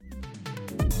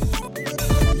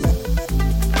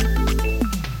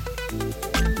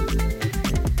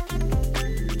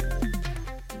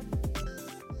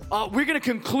We're going to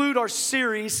conclude our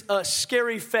series,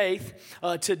 Scary Faith,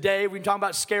 today. We're talking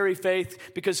about scary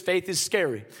faith because faith is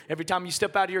scary. Every time you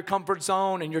step out of your comfort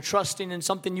zone and you're trusting in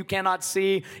something you cannot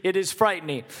see, it is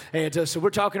frightening. And so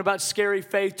we're talking about scary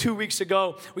faith. 2 weeks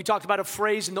ago, we talked about a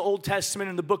phrase in the Old Testament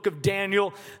in the book of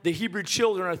Daniel. The Hebrew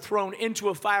children are thrown into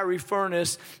a fiery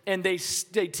furnace, and they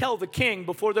tell the king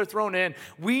before they're thrown in,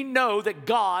 we know that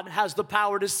God has the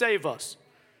power to save us.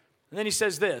 And then he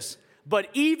says this, but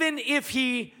even if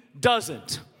he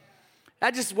doesn't.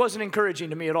 That just wasn't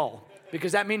encouraging to me at all,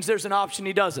 because that means there's an option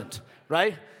he doesn't,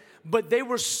 right? But they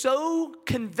were so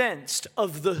convinced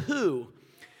of the who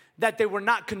that they were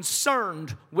not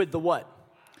concerned with the what.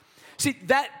 See,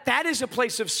 that is a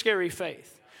place of scary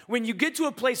faith. When you get to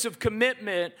a place of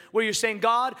commitment where you're saying,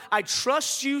 God, I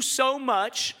trust you so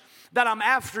much that I'm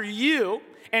after you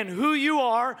and who you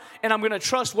are, and I'm going to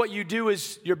trust what you do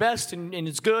is your best and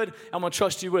it's good. I'm going to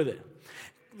trust you with it.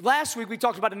 Last week, we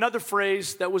talked about another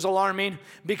phrase that was alarming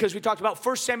because we talked about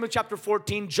 1 Samuel chapter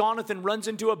 14. Jonathan runs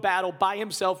into a battle by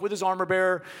himself with his armor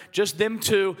bearer, just them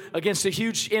two, against a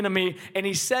huge enemy. And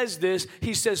he says this,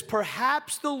 he says,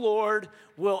 perhaps the Lord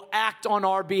will act on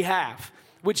our behalf,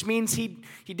 which means he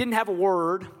didn't have a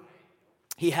word.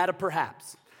 He had a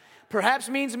perhaps. Perhaps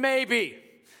means maybe.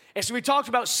 And so we talked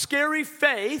about scary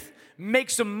faith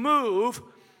makes a move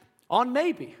on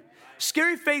maybe.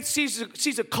 Scary faith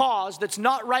sees a cause that's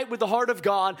not right with the heart of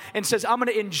God and says, I'm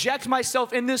going to inject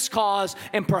myself in this cause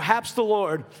and perhaps the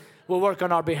Lord will work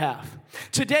on our behalf.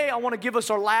 Today, I want to give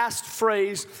us our last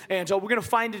phrase, and we're going to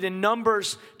find it in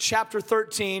Numbers chapter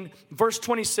 13, verse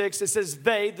 26. It says,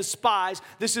 they, the spies,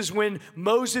 this is when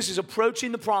Moses is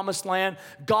approaching the promised land.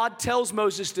 God tells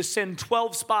Moses to send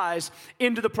 12 spies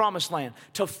into the promised land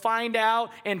to find out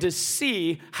and to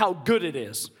see how good it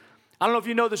is. I don't know if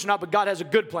you know this or not, but God has a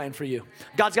good plan for you.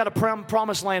 God's got a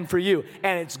promised land for you,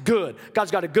 and it's good. God's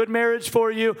got a good marriage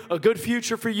for you, a good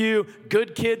future for you,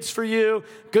 good kids for you,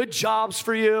 good jobs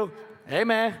for you.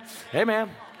 Amen. Amen.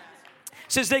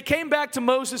 It says they came back to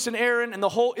Moses and Aaron and the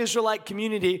whole Israelite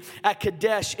community at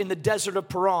Kadesh in the desert of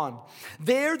Paran.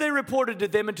 There they reported to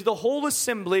them and to the whole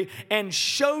assembly and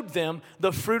showed them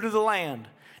the fruit of the land.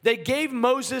 They gave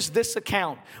Moses this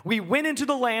account. We went into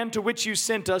the land to which you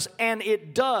sent us, and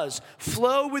it does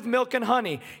flow with milk and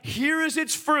honey. Here is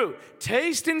its fruit.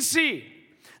 Taste and see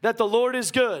that the Lord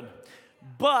is good.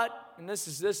 But, and this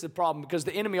is the problem, because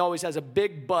the enemy always has a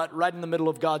big but right in the middle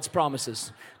of God's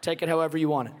promises. Take it however you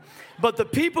want it. But the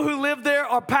people who live there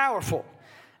are powerful,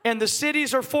 and the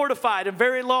cities are fortified and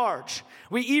very large.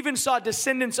 We even saw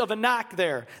descendants of Anak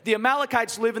there. The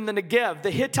Amalekites live in the Negev.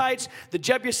 The Hittites, the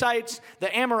Jebusites,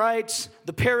 the Amorites,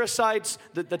 the Perizzites,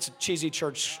 that's a cheesy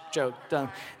church joke,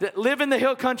 that live in the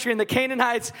hill country, and the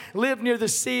Canaanites live near the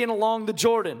sea and along the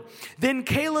Jordan. Then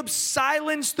Caleb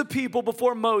silenced the people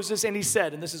before Moses, and he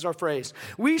said, and this is our phrase,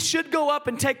 we should go up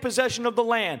and take possession of the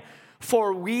land,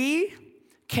 for we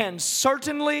can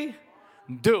certainly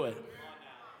do it.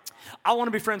 I want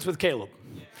to be friends with Caleb.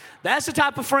 That's the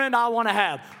type of friend I want to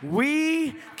have.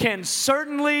 We can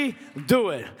certainly do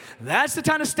it. That's the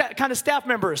kind of staff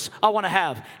members I want to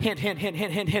have. Hint, hint, hint,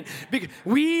 hint, hint, hint.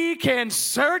 We can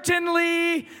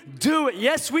certainly do it.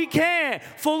 Yes, we can.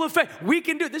 Full of faith. We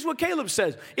can do it. This is what Caleb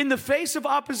says. In the face of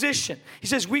opposition, he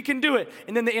says, we can do it.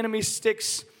 And then the enemy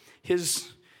sticks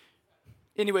his...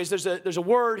 Anyways, there's a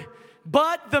word.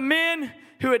 But the men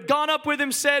who had gone up with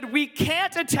him said, we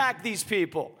can't attack these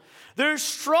people. They're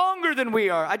stronger than we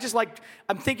are.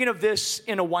 I'm thinking of this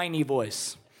in a whiny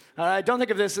voice. Don't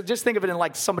think of this, just think of it in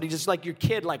like somebody, just like your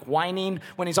kid, like whining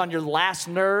when he's on your last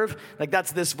nerve. Like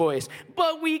that's this voice.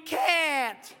 But we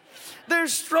can't. They're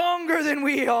stronger than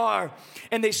we are.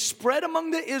 And they spread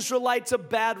among the Israelites a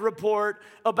bad report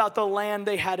about the land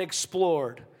they had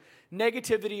explored.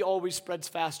 Negativity always spreads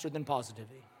faster than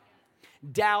positivity.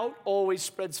 Doubt always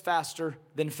spreads faster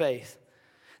than faith.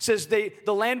 It says the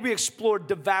land we explored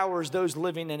devours those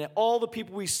living in it. All the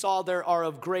people we saw there are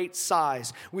of great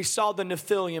size. We saw the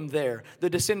Nephilim there. The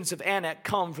descendants of Anak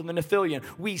come from the Nephilim.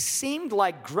 We seemed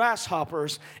like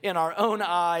grasshoppers in our own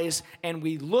eyes, and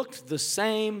we looked the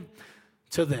same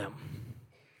to them.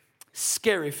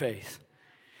 Scary faith.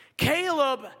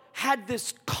 Caleb had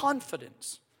this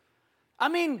confidence. I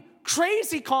mean,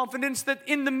 crazy confidence that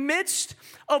in the midst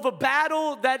of a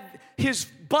battle that his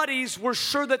buddies were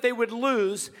sure that they would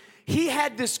lose, he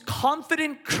had this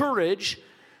confident courage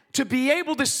to be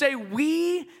able to say,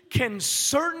 we can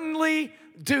certainly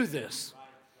do this.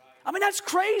 I mean, that's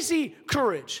crazy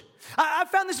courage. I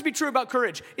found this to be true about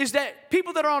courage, is that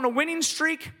people that are on a winning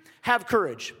streak have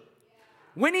courage.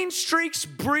 Winning streaks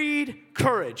breed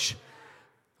courage.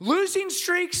 Losing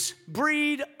streaks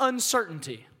breed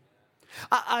uncertainty.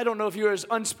 I don't know if you're as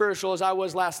unspiritual as I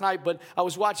was last night, but I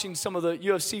was watching some of the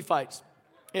UFC fights.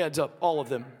 Yeah, it's up, all of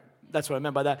them. That's what I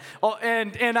meant by that. Oh,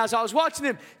 and as I was watching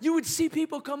them, you would see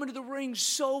people come into the ring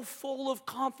so full of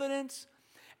confidence.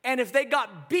 And if they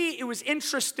got beat, it was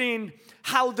interesting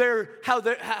how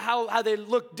they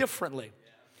looked differently.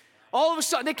 All of a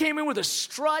sudden, they came in with a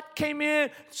strut, came in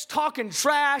talking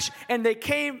trash, and they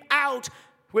came out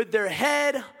with their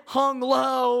head hung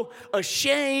low,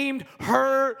 ashamed,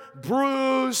 hurt,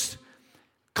 bruised.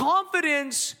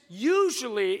 Confidence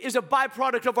usually is a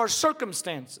byproduct of our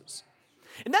circumstances.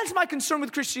 And that's my concern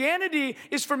with Christianity,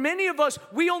 is for many of us,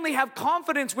 we only have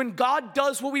confidence when God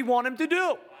does what we want him to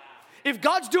do. If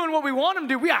God's doing what we want him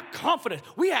to do, we have confidence.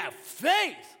 We have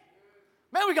faith.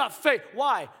 Man, we got faith.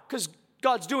 Why? Because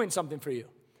God's doing something for you.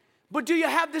 But do you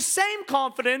have the same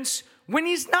confidence when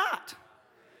he's not?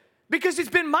 Because it's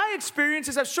been my experience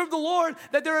as I've served the Lord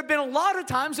that there have been a lot of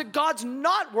times that God's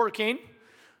not working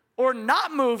or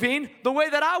not moving the way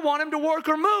that I want him to work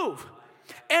or move.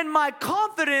 And my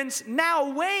confidence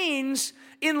now wanes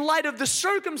in light of the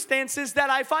circumstances that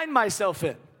I find myself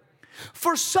in.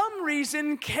 For some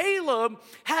reason, Caleb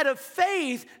had a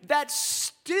faith that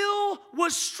still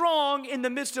was strong in the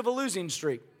midst of a losing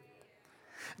streak.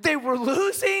 They were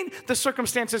losing, the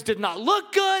circumstances did not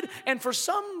look good, and for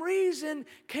some reason,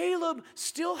 Caleb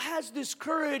still has this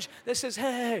courage that says,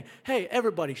 hey,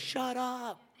 everybody, shut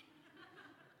up.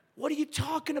 What are you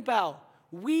talking about?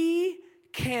 We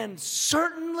can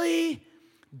certainly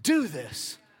do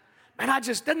this. Man,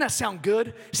 doesn't that sound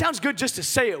good? Sounds good just to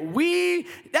say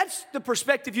it. That's the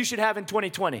perspective you should have in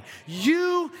 2020.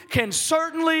 You can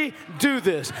certainly do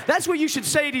this. That's what you should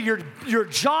say to your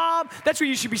job. That's what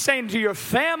you should be saying to your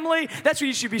family. That's what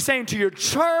you should be saying to your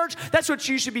church. That's what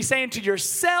you should be saying to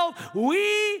yourself.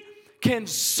 We can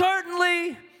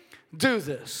certainly do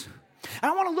this.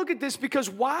 And I want to look at this because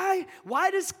why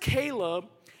does Caleb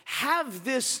have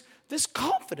this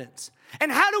confidence? And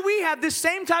how do we have this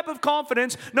same type of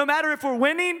confidence no matter if we're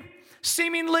winning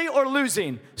seemingly or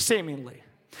losing seemingly?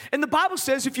 And the Bible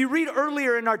says, if you read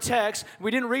earlier in our text,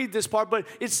 we didn't read this part, but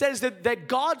it says that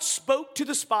God spoke to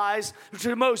the spies,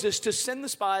 to Moses, to send the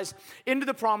spies into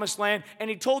the promised land, and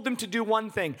he told them to do one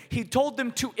thing. He told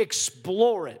them to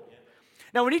explore it.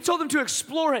 Now, when he told them to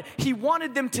explore it, he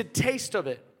wanted them to taste of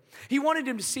it. He wanted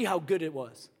them to see how good it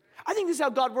was. I think this is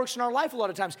how God works in our life a lot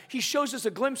of times. He shows us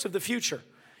a glimpse of the future.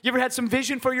 You ever had some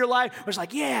vision for your life where it's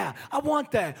like, yeah, I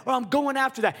want that, or I'm going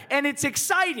after that, and it's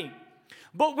exciting.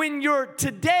 But when your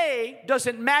today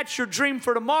doesn't match your dream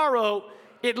for tomorrow,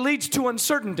 it leads to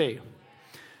uncertainty.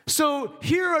 So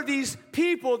here are these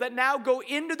people that now go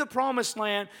into the promised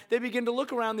land. They begin to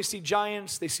look around. They see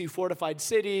giants. They see fortified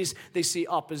cities. They see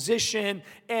opposition.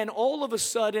 And all of a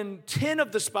sudden, 10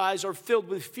 of the spies are filled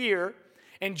with fear.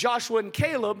 And Joshua and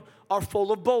Caleb are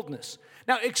full of boldness.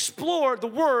 Now, explore, the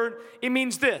word, it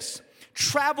means this.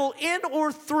 Travel in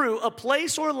or through a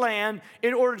place or land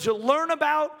in order to learn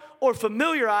about or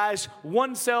familiarize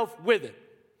oneself with it.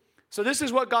 So this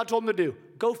is what God told them to do.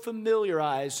 Go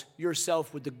familiarize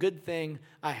yourself with the good thing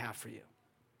I have for you.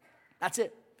 That's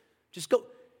it. Just go.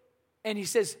 And he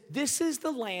says, this is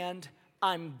the land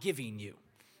I'm giving you.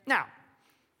 Now,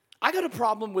 I got a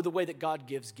problem with the way that God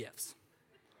gives gifts.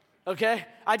 Okay?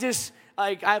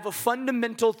 I have a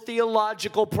fundamental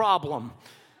theological problem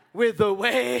with the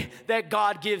way that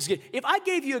God gives gifts. If I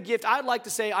gave you a gift, I'd like to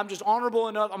say I'm just honorable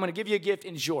enough. I'm going to give you a gift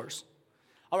and it's yours.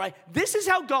 All right? This is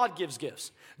how God gives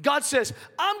gifts. God says,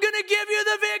 I'm going to give you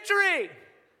the victory.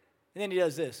 And then he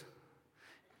does this.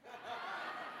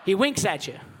 He winks at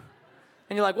you.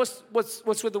 And you're like, what's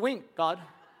with the wink, God?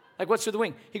 Like, what's with the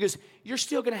wink? He goes, you're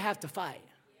still going to have to fight.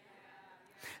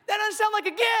 That doesn't sound like a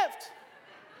gift.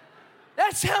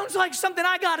 That sounds like something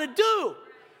I got to do.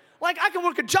 Like I can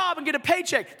work a job and get a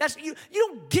paycheck. You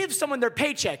don't give someone their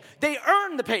paycheck. They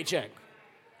earn the paycheck.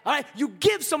 All right? You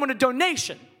give someone a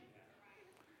donation.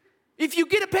 If you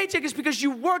get a paycheck, it's because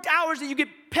you worked hours that you get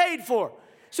paid for.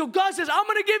 So God says, I'm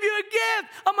going to give you a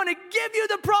gift. I'm going to give you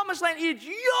the promised land. It's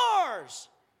yours.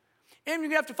 And you're going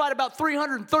to have to fight about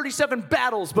 337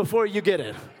 battles before you get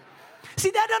it.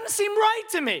 See, that doesn't seem right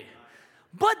to me.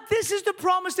 But this is the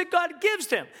promise that God gives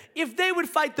them. If they would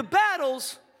fight the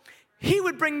battles, he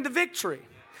would bring the victory.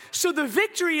 So the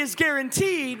victory is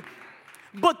guaranteed,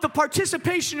 but the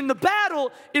participation in the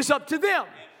battle is up to them.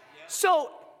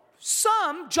 So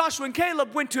Joshua and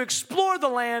Caleb, went to explore the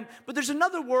land, but there's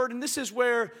another word, and this is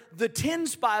where the 10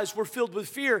 spies were filled with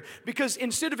fear, because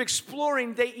instead of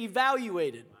exploring, they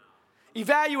evaluated.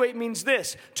 Evaluate means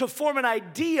this, to form an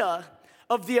idea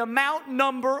of the amount,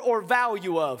 number, or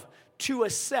value of, to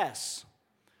assess.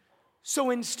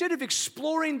 So instead of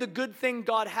exploring the good thing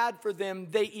God had for them,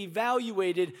 they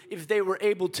evaluated if they were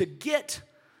able to get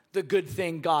the good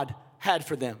thing God had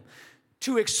for them.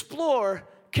 To explore,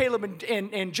 Caleb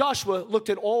and Joshua looked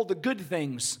at all the good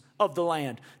things of the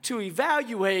land. To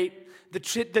evaluate, the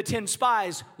 10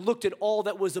 spies looked at all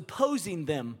that was opposing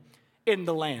them in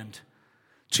the land.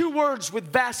 Two words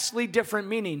with vastly different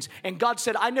meanings. And God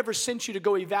said, I never sent you to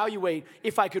go evaluate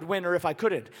if I could win or if I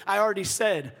couldn't. I already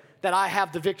said that I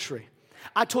have the victory.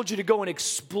 I told you to go and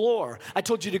explore. I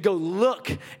told you to go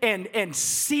look and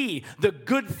see the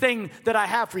good thing that I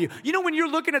have for you. You know, when you're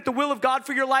looking at the will of God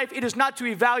for your life, it is not to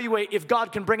evaluate if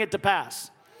God can bring it to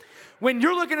pass. When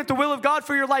you're looking at the will of God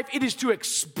for your life, it is to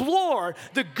explore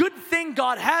the good thing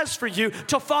God has for you,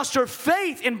 to foster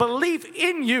faith and belief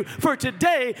in you for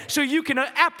today so you can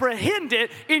apprehend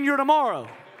it in your tomorrow.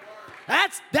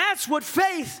 That's what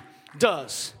faith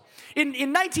does. In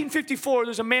 1954,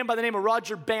 there's a man by the name of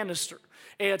Roger Bannister.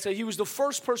 And he was the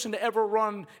first person to ever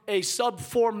run a sub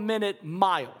 4-minute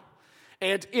mile.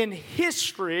 And in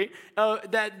history,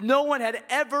 that no one had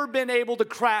ever been able to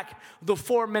crack the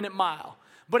 4-minute mile.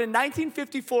 But in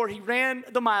 1954, he ran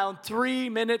the mile in 3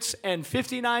 minutes and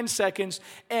 59 seconds.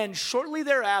 And shortly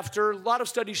thereafter, a lot of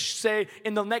studies say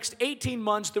in the next 18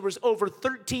 months, there was over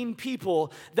 13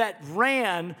 people that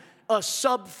ran a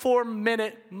sub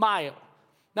 4-minute mile.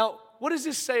 Now, what does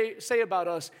this say about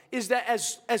us? Is that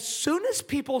as soon as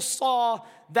people saw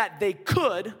that they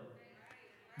could,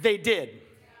 they did.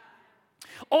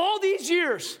 All these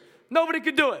years, nobody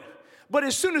could do it. But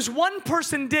as soon as one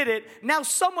person did it, now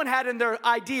someone had in their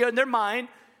idea, in their mind,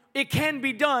 it can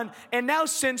be done. And now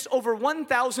since over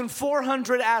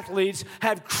 1,400 athletes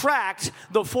have cracked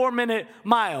the 4-minute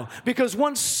mile. Because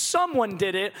once someone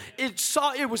did it,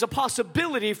 it was a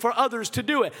possibility for others to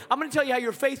do it. I'm going to tell you how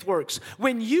your faith works.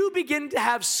 When you begin to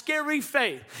have scary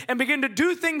faith and begin to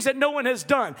do things that no one has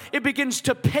done, it begins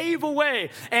to pave a way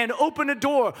and open a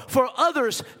door for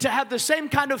others to have the same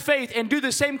kind of faith and do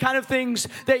the same kind of things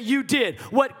that you did.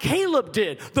 What Caleb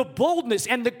did, the boldness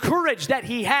and the courage that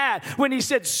he had when he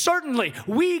said, certainly,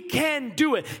 we can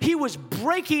do it. He was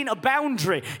breaking a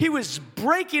boundary. He was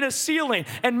breaking a ceiling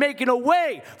and making a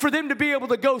way for them to be able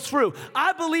to go through.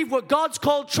 I believe what God's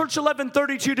called Church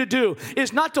 1132 to do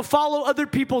is not to follow other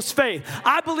people's faith.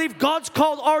 I believe God's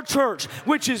called our church,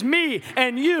 which is me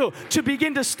and you, to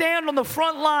begin to stand on the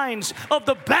front lines of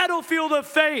the battlefield of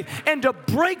faith and to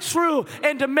break through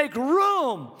and to make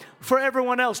room for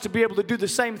everyone else to be able to do the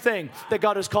same thing that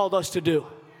God has called us to do.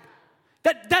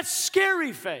 That's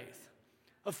scary faith.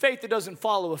 A faith that doesn't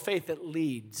follow, a faith that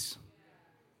leads.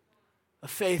 A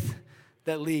faith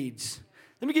that leads.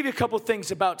 Let me give you a couple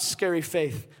things about scary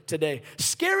faith today.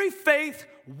 Scary faith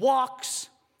walks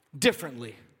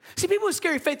differently. See, people with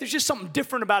scary faith, there's just something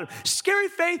different about them. Scary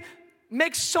faith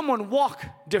makes someone walk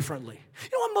differently.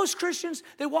 You know what, most Christians,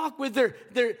 they walk with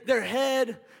their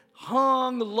head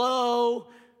hung low.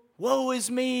 Woe is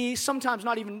me. Sometimes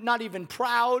not even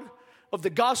proud of the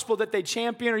gospel that they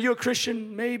champion. Are you a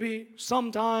Christian? Maybe,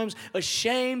 sometimes.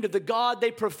 Ashamed of the God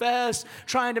they profess,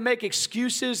 trying to make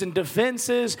excuses and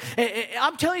defenses.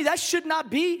 I'm telling you, that should not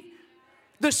be.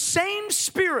 The same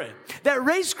Spirit that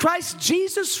raised Christ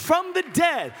Jesus from the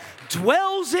dead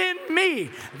dwells in me.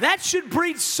 That should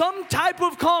breed some type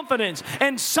of confidence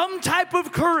and some type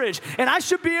of courage. And I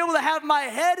should be able to have my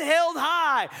head held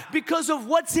high because of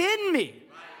what's in me.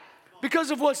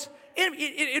 Because of what's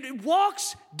It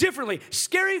walks differently.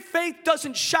 Scary faith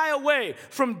doesn't shy away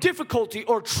from difficulty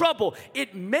or trouble.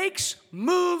 It makes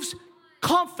moves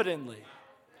confidently.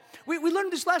 We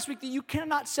learned this last week that you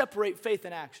cannot separate faith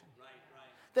and action.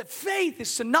 That faith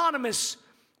is synonymous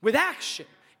with action.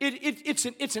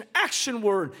 It's an action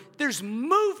word. There's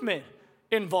movement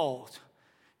involved.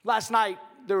 Last night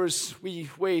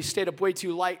we stayed up way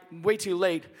too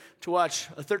late to watch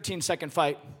a 13-second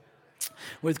fight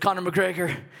with Conor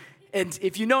McGregor. And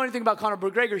if you know anything about Conor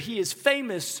McGregor, he is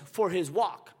famous for his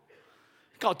walk.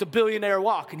 He called it the billionaire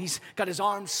walk. And he's got his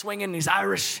arms swinging. He's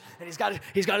Irish. And he's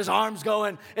got his arms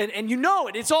going. And you know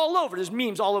it. It's all over. There's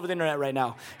memes all over the internet right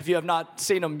now. If you have not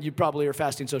seen them, you probably are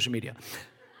fasting social media.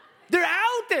 They're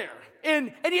out there.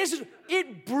 And he has this,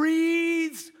 it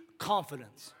breathes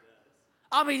confidence.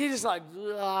 I mean, he's just like,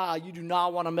 you do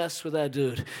not want to mess with that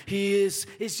dude. It's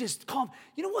just calm.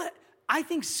 You know what? I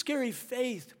think scary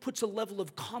faith puts a level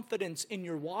of confidence in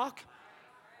your walk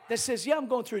that says, yeah, I'm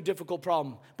going through a difficult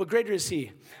problem, but greater is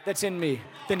he that's in me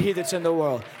than he that's in the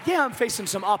world. Yeah, I'm facing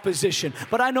some opposition,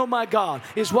 but I know my God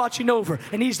is watching over,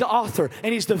 and he's the author,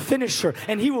 and he's the finisher,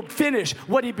 and he will finish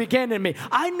what he began in me.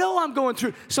 I know I'm going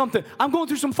through something. I'm going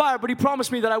through some fire, but he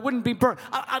promised me that I wouldn't be burnt.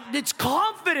 It's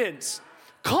confidence.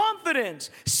 confidence.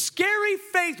 Scary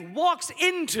faith walks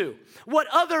into what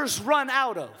others run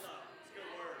out of.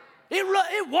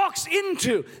 It walks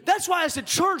into. That's why as a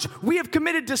church, we have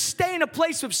committed to stay in a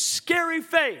place of scary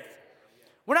faith.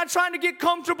 We're not trying to get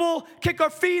comfortable, kick our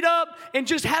feet up, and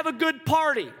just have a good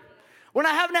party. We're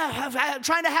not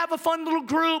trying to have a fun little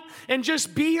group and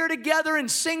just be here together and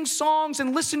sing songs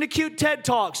and listen to cute TED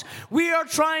Talks. We are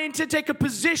trying to take a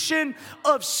position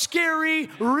of scary,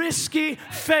 risky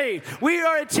faith. We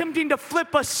are attempting to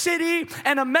flip a city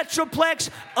and a metroplex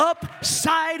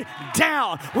upside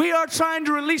down. We are trying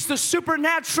to release the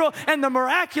supernatural and the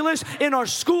miraculous in our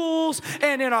schools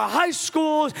and in our high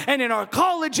schools and in our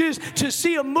colleges to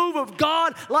see a move of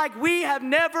God like we have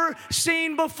never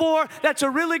seen before. That's a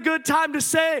really good time to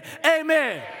say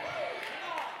amen.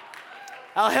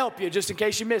 I'll help you just in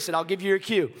case you miss it. I'll give you your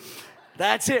cue.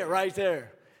 That's it right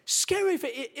there. Scary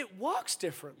faith, it walks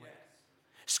differently.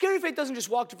 Scary faith doesn't just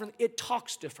walk differently, it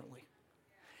talks differently.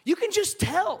 You can just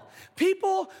tell.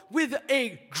 People with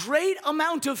a great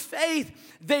amount of faith,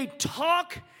 they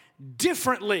talk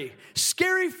differently.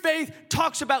 Scary faith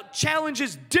talks about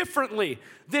challenges differently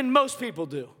than most people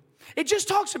do. It just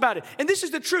talks about it. And this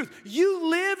is the truth. You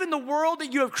live in the world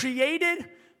that you have created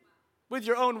with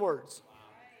your own words.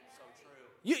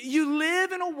 You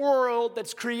live in a world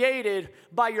that's created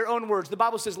by your own words. The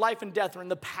Bible says life and death are in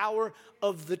the power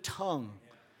of the tongue.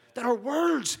 That our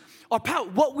words are power,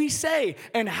 what we say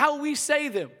and how we say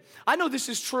them. I know this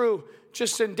is true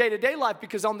just in day-to-day life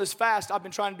because on this fast, I've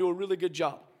been trying to do a really good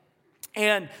job.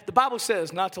 And the Bible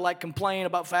says not to complain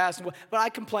about fasting, but I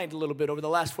complained a little bit over the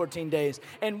last 14 days.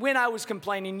 And when I was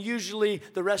complaining, usually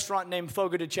the restaurant named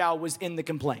Fogo de Chao was in the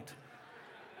complaint.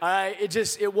 All right,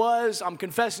 it was, I'm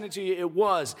confessing it to you, it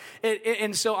was.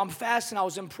 And so I'm fasting, I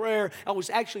was in prayer, I was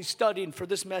actually studying for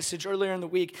this message earlier in the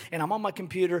week, and I'm on my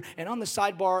computer, and on the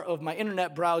sidebar of my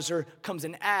internet browser comes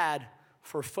an ad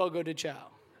for Fogo de Chao.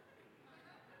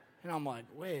 And I'm like,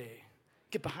 wait,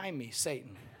 get behind me,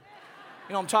 Satan.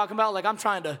 You know what I'm talking about? Like I'm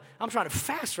trying to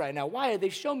fast right now. Why did they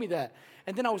show me that?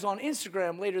 And then I was on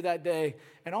Instagram later that day,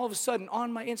 and all of a sudden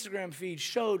on my Instagram feed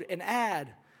showed an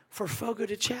ad for Fogo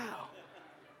de Chao.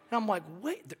 And I'm like,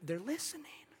 wait, they're listening.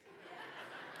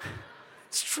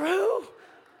 It's true.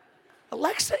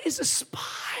 Alexa is a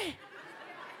spy.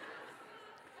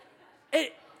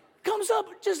 It comes up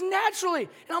just naturally.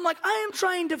 And I'm like, I am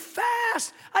trying to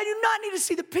fast. I do not need to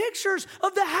see the pictures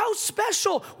of the house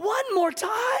special one more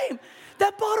time.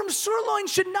 That bottom sirloin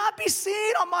should not be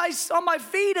seen on my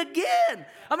feed again.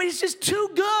 I mean, it's just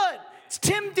too good. It's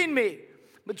tempting me.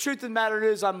 But the truth of the matter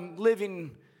is I'm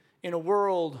living in a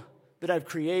world that I've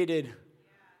created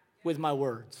with my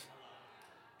words.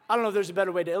 I don't know if there's a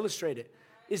better way to illustrate it.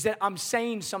 Is that I'm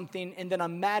saying something and then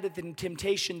I'm mad at the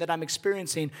temptation that I'm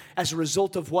experiencing as a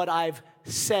result of what I've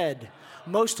said.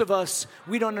 Most of us,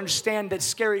 we don't understand that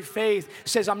scary faith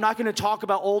says, I'm not going to talk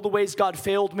about all the ways God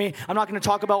failed me. I'm not going to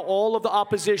talk about all of the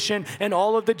opposition and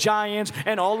all of the giants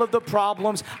and all of the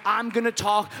problems. I'm going to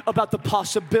talk about the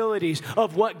possibilities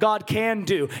of what God can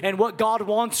do and what God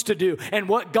wants to do and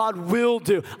what God will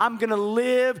do. I'm going to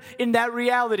live in that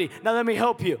reality. Now, let me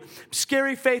help you.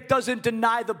 Scary faith doesn't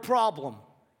deny the problem.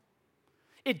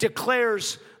 It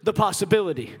declares the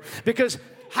possibility. Because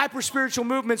hyper-spiritual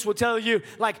movements will tell you,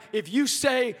 like, if you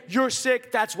say you're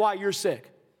sick, that's why you're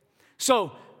sick.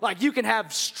 So, like, you can have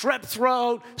strep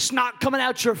throat, snot coming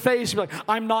out your face, and be like,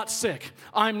 I'm not sick.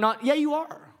 I'm not. Yeah, you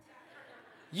are.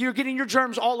 You're getting your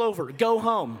germs all over. Go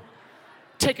home.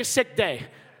 Take a sick day.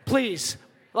 Please,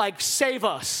 like, save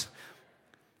us.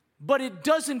 But it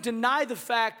doesn't deny the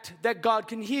fact that God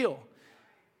can heal.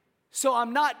 So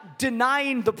I'm not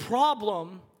denying the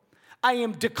problem. I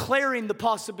am declaring the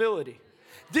possibility.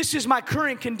 This is my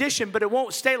current condition, but it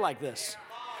won't stay like this.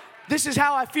 This is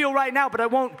how I feel right now, but I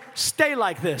won't stay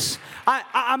like this.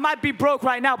 I might be broke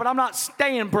right now, but I'm not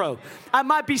staying broke. I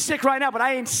might be sick right now, but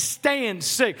I ain't staying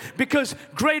sick because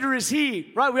greater is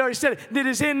He, right? We already said it, that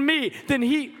is in me than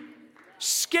He.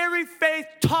 Scary faith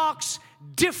talks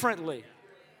differently.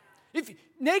 If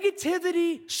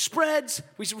negativity spreads,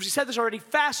 we said this already,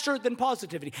 faster than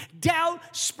positivity. Doubt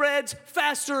spreads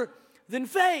faster than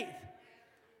faith.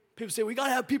 People say, we got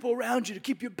to have people around you to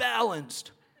keep you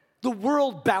balanced. The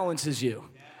world balances you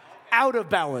out of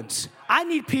balance. I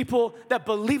need people that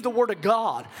believe the Word of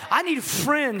God. I need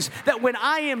friends that when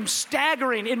I am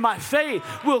staggering in my faith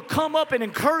will come up and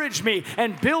encourage me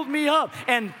and build me up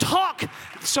and talk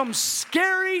some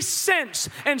scary sense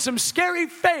and some scary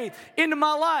faith into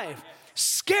my life.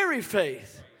 Scary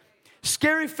faith.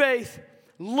 Scary faith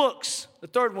looks, the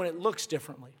third one, it looks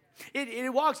differently.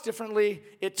 It walks differently,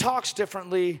 it talks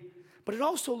differently, but but it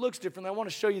also looks differently. I want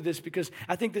to show you this because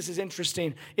I think this is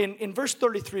interesting. In verse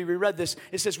 33, we read this.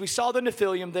 It says, we saw the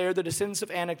Nephilim there, the descendants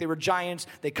of Anak. They were giants.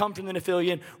 They come from the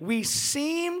Nephilim. We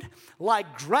seemed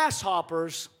like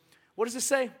grasshoppers. What does it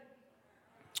say?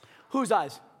 Whose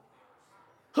eyes?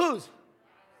 Whose?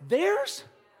 Theirs?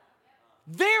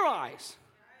 Their eyes.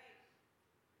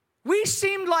 We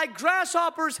seemed like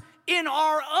grasshoppers in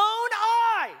our own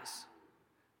eyes,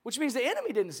 which means the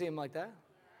enemy didn't see them like that.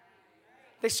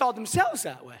 They saw themselves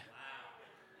that way.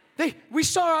 We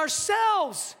saw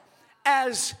ourselves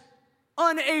as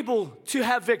unable to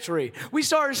have victory. We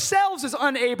saw ourselves as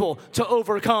unable to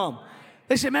overcome.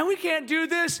 They said, man, we can't do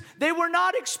this. They were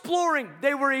not exploring.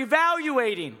 They were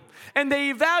evaluating. And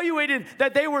they evaluated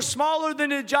that they were smaller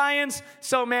than the giants.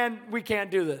 So, man, we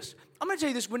can't do this. I'm going to tell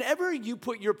you this. Whenever you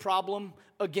put your problem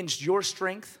against your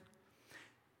strength,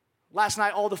 last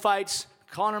night, all the fights,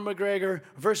 Conor McGregor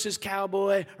versus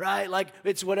Cowboy, right? Like,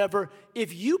 it's whatever.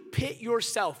 If you pit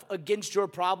yourself against your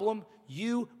problem,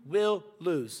 you will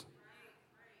lose.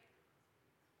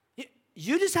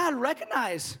 You just have to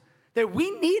recognize that we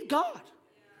need God.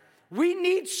 We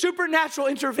need supernatural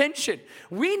intervention.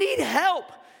 We need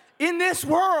help in this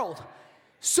world.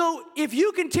 So if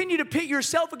you continue to pit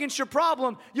yourself against your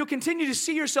problem, you'll continue to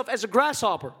see yourself as a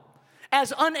grasshopper,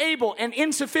 as unable and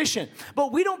insufficient.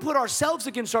 But we don't put ourselves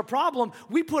against our problem.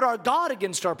 We put our God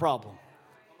against our problem.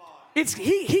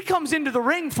 He comes into the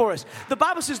ring for us. The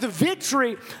Bible says the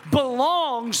victory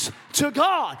belongs to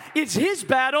God. It's His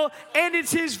battle and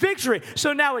it's His victory.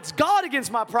 So now it's God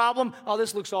against my problem. Oh,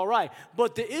 this looks all right.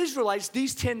 But the Israelites,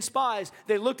 these 10 spies,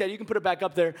 they looked at it. You can put it back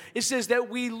up there. It says that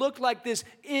we looked like this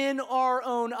in our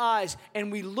own eyes.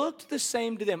 And we looked the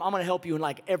same to them. I'm going to help you in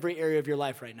like every area of your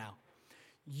life right now.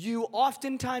 You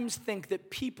oftentimes think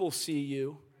that people see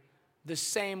you the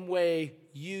same way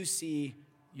you see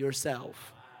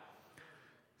yourself.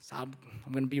 So I'm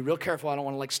going to be real careful. I don't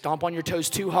want to like stomp on your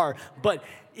toes too hard. But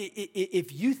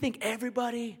if you think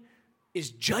everybody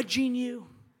is judging you,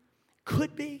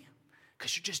 could be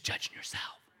because you're just judging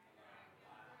yourself.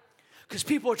 Because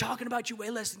people are talking about you way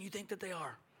less than you think that they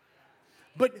are.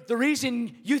 But the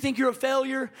reason you think you're a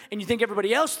failure and you think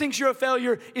everybody else thinks you're a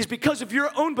failure is because of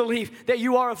your own belief that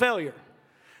you are a failure.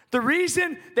 The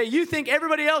reason that you think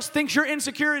everybody else thinks you're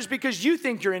insecure is because you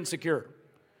think you're insecure.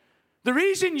 The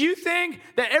reason you think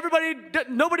that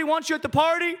nobody wants you at the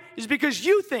party is because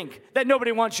you think that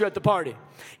nobody wants you at the party.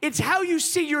 It's how you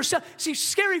see yourself. See,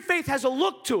 scary faith has a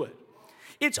look to it.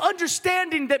 It's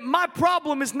understanding that my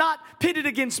problem is not pitted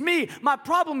against me. My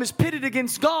problem is pitted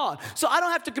against God. So I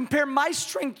don't have to compare my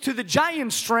strength to the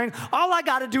giant's strength. All I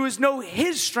got to do is know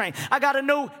His strength. I got to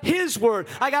know His word.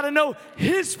 I got to know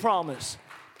His promise.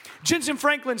 Jensen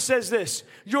Franklin says this: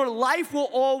 your life will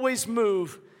always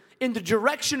move in the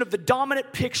direction of the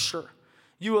dominant picture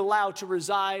you allow to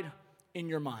reside in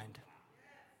your mind.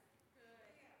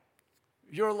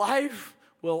 Your life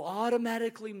will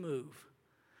automatically move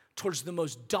towards the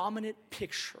most dominant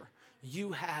picture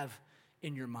you have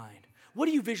in your mind. What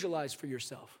do you visualize for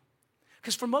yourself?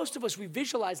 Because for most of us, we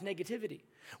visualize negativity.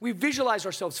 We visualize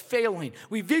ourselves failing.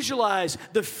 We visualize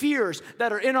the fears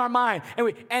that are in our mind.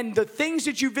 And the things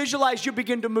that you visualize, you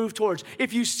begin to move towards.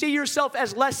 If you see yourself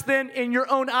as less than in your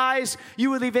own eyes,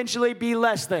 you will eventually be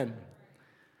less than.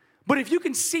 But if you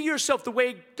can see yourself the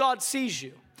way God sees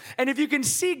you, and if you can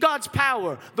see God's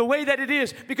power the way that it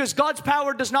is, because God's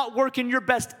power does not work in your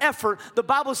best effort, the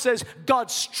Bible says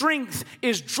God's strength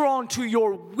is drawn to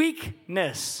your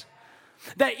weakness.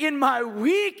 That in my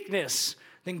weakness,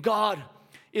 then God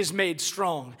is made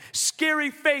strong.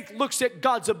 Scary faith looks at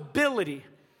God's ability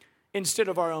instead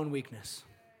of our own weakness.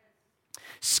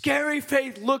 Scary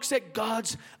faith looks at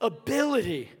God's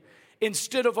ability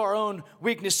instead of our own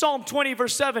weakness. Psalm 20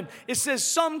 verse 7, it says,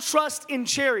 some trust in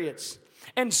chariots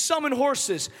and some in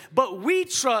horses, but we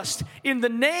trust in the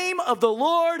name of the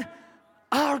Lord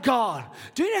our God.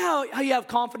 Do you know how you have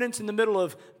confidence in the middle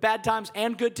of bad times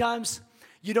and good times?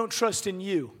 You don't trust in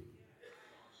you.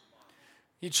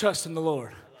 You trust in the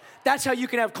Lord. That's how you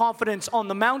can have confidence on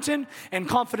the mountain and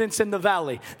confidence in the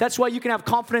valley. That's why you can have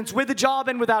confidence with a job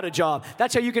and without a job.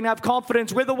 That's how you can have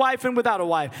confidence with a wife and without a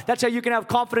wife. That's how you can have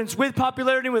confidence with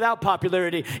popularity and without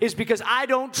popularity. Is because I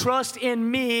don't trust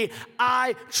in me.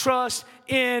 I trust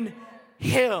in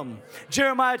Him.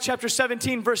 Jeremiah chapter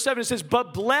 17 verse 7 says,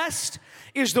 but blessed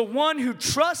is the one who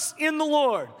trusts in the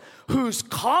Lord, whose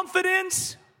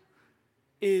confidence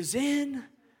is in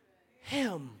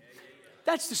Him.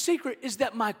 That's the secret, is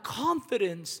that my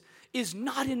confidence is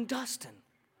not in Dustin.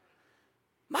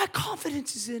 My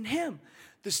confidence is in Him.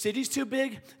 The city's too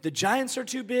big. The giants are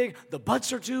too big. The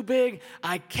butts are too big.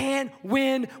 I can't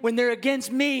win when they're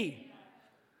against me.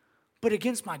 But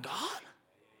against my God?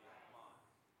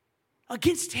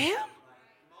 Against him?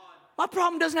 My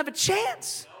problem doesn't have a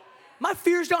chance. My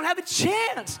fears don't have a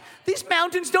chance. These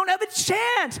mountains don't have a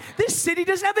chance. This city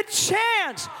doesn't have a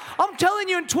chance. I'm telling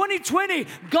you, in 2020,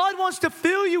 God wants to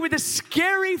fill you with a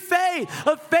scary faith,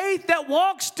 a faith that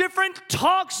walks different,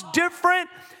 talks different,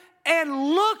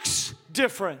 and looks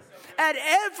different at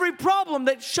every problem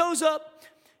that shows up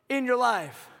in your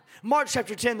life. Mark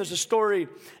chapter 10, there's a story,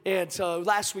 and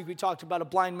last week we talked about a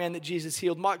blind man that Jesus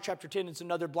healed. Mark chapter 10, it's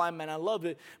another blind man. I love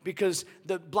it because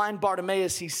the blind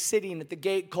Bartimaeus, he's sitting at the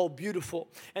gate called Beautiful,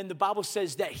 and the Bible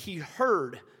says that he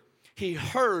heard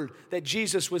that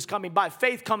Jesus was coming by.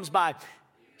 Faith comes by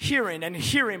hearing, and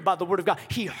hearing by the word of God.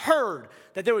 He heard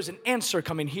that there was an answer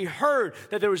coming. He heard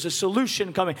that there was a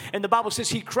solution coming, and the Bible says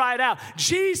he cried out,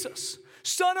 Jesus,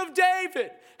 Son of David,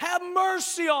 have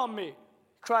mercy on me.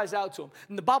 Cries out to him.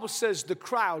 And the Bible says the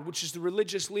crowd, which is the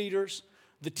religious leaders,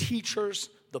 the teachers,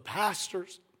 the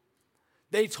pastors,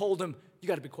 they told him, you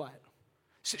got to be quiet.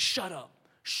 He said, shut up.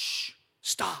 Shh.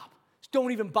 Stop.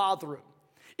 Don't even bother him.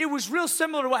 It was real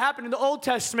similar to what happened in the Old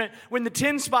Testament when the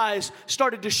 10 spies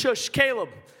started to shush Caleb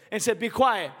and said, be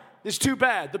quiet. This is too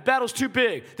bad. The battle's too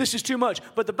big. This is too much.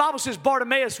 But the Bible says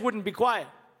Bartimaeus wouldn't be quiet.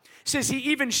 It says he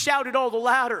even shouted all the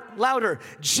louder,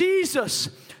 Jesus,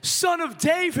 Son of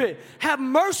David, have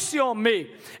mercy on me.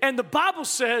 And the Bible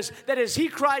says that as he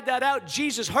cried that out,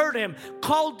 Jesus heard him,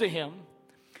 called to him.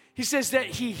 He says that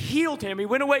he healed him. He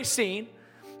went away seeing.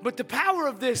 But the power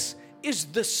of this is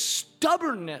the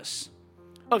stubbornness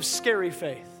of scary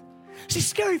faith. See,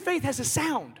 scary faith has a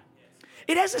sound.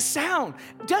 It has a sound.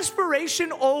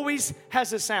 Desperation always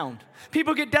has a sound.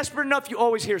 People get desperate enough, you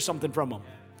always hear something from them.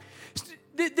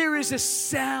 There is a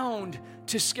sound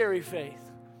to scary faith.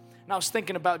 And I was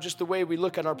thinking about just the way we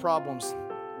look at our problems.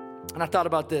 And I thought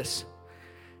about this.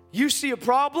 You see a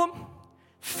problem,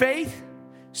 faith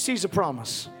sees a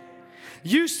promise.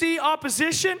 You see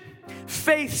opposition,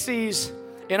 faith sees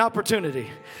an opportunity.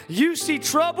 You see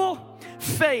trouble,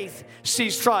 faith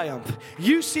sees triumph.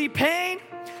 You see pain,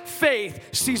 faith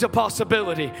sees a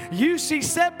possibility. You see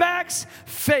setbacks,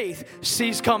 faith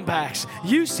sees comebacks.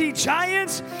 You see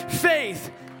giants,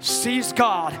 faith sees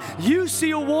God. You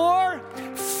see a war,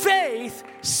 faith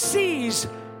sees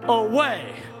a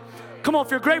way. Come on,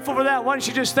 if you're grateful for that, why don't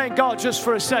you just thank God just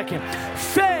for a second?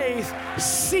 Faith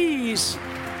sees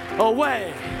a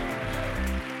way.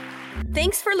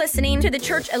 Thanks for listening to the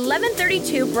Church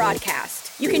 1132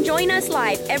 broadcast. You can join us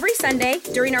live every Sunday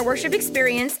during our worship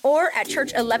experience or at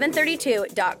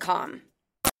church1132.com.